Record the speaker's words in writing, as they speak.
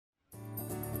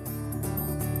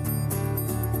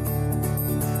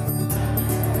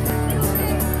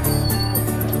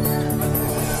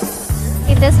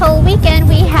whole weekend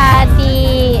we had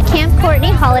the Camp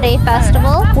Courtney Holiday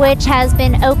Festival, which has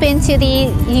been open to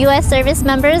the U.S. service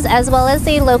members as well as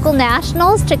the local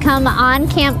nationals to come on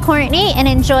Camp Courtney and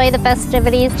enjoy the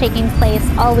festivities taking place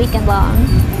all weekend long.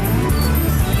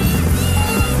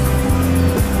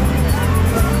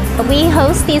 We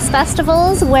host these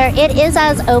festivals where it is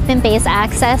as open-based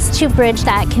access to bridge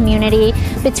that community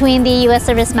between the U.S.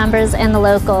 service members and the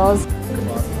locals.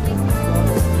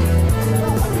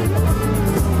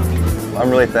 I'm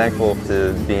really thankful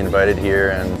to be invited here,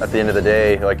 and at the end of the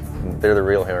day, like, they're the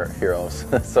real heroes.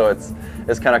 So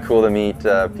it's kind of cool to meet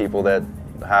people that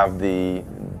have the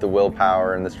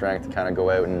willpower and the strength to kind of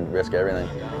go out and risk everything.